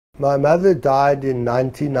my mother died in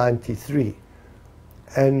 1993,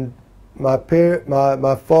 and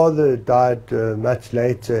my father died much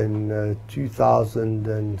later in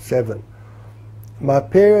 2007. My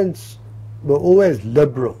parents were always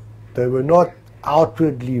liberal. They were not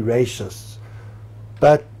outwardly racist,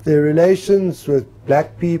 but their relations with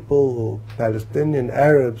black people or Palestinian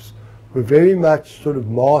Arabs were very much sort of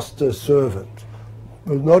master-servant. It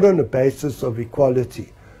was not on a basis of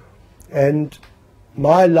equality. And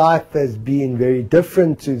my life has been very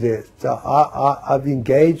different to theirs. So I've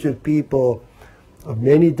engaged with people of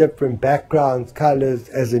many different backgrounds, colors,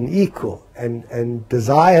 as an equal, and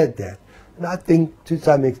desired that. And I think to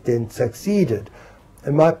some extent succeeded.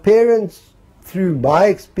 And my parents, through my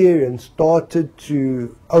experience, started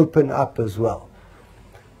to open up as well.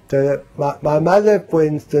 So my mother, for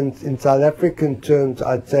instance, in South African terms,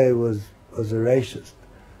 I'd say was a racist.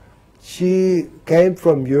 She came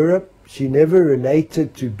from Europe. She never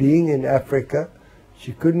related to being in Africa.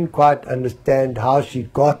 She couldn't quite understand how she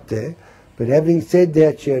got there. But having said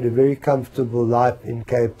that, she had a very comfortable life in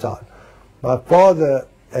Cape Town. My father,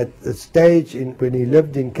 at the stage when he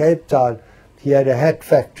lived in Cape Town, he had a hat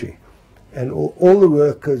factory. And all the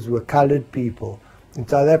workers were colored people. In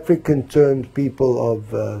South African terms, people of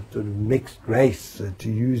sort of mixed race, to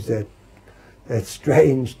use that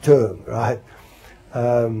strange term, right?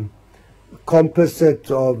 Composite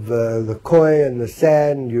of the Khoi and the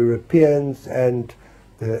San, Europeans, and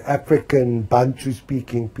the African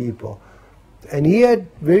Bantu-speaking people. And he had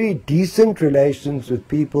very decent relations with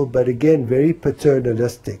people, but again, very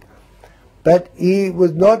paternalistic. But he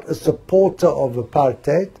was not a supporter of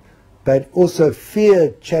apartheid, but also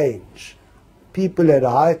feared change. People had a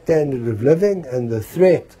high standard of living, and the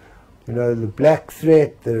threat, you know, the black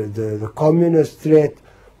threat, the communist threat,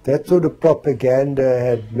 that sort of propaganda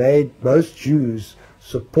had made most Jews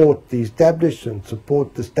support the establishment,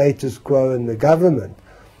 support the status quo and the government.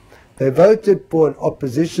 They voted for an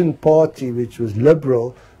opposition party which was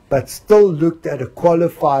liberal, but still looked at a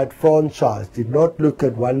qualified franchise, did not look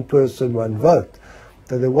at one person, one vote.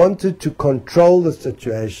 So they wanted to control the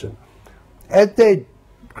situation. As they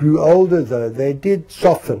grew older, though, they did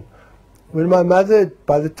soften. When my mother,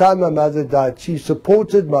 by the time my mother died, she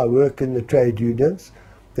supported my work in the trade unions.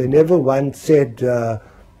 They never once said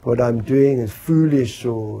what I'm doing is foolish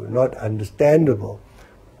or not understandable.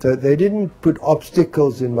 So they didn't put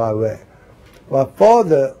obstacles in my way. My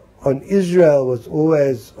father on Israel was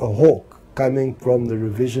always a hawk, coming from the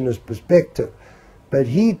revisionist perspective. But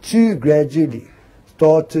he too gradually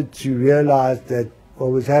started to realize that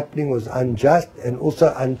what was happening was unjust and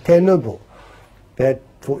also untenable. That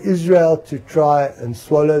for Israel to try and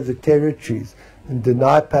swallow the territories and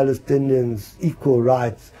deny Palestinians equal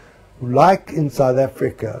rights, like in South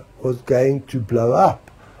Africa, was going to blow up.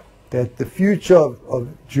 That the future of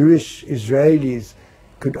Jewish Israelis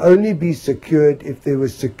could only be secured if there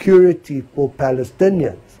was security for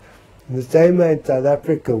Palestinians. In the same way in South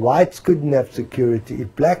Africa, whites couldn't have security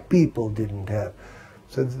if black people didn't have.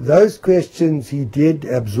 So those questions he did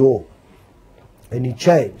absorb, and he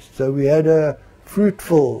changed. So we had a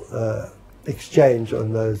fruitful exchange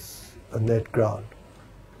on that ground.